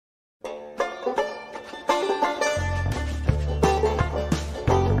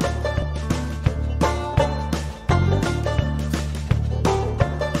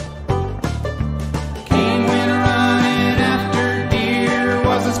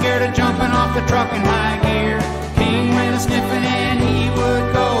scared of jumping off the truck in high gear. King went a-sniffing and he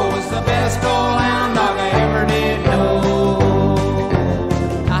would go. Was the best old hound dog I ever did know.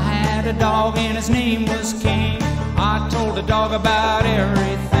 I had a dog and his name was King. I told the dog about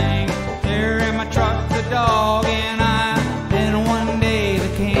everything. There in my truck, the dog and I. Then one day the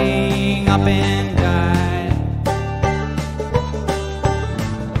king up and died.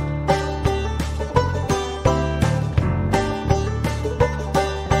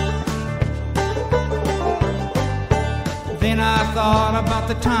 Then I thought about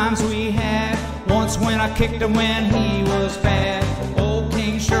the times we had. Once when I kicked him when he was bad. Old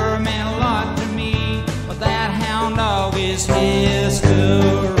King sure meant a lot to me, but that hound dog is history.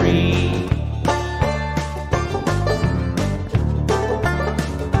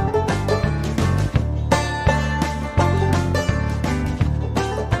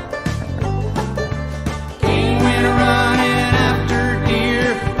 King went a-running after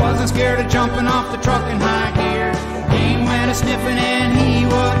deer. Wasn't scared of jumping off the truck in high gear. King went a-sniffing and he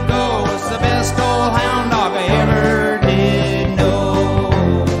would go. Was the best old hound dog I ever did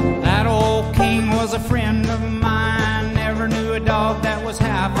know. That old King was a friend of mine. Never knew a dog that was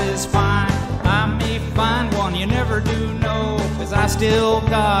half as fine. I may find one, you never do know, 'cause I still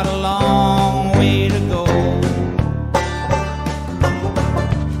got a long way to go.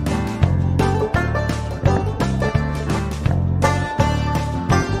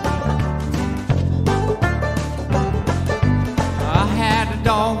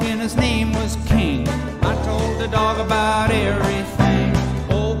 Dog and his name was King. I told the dog about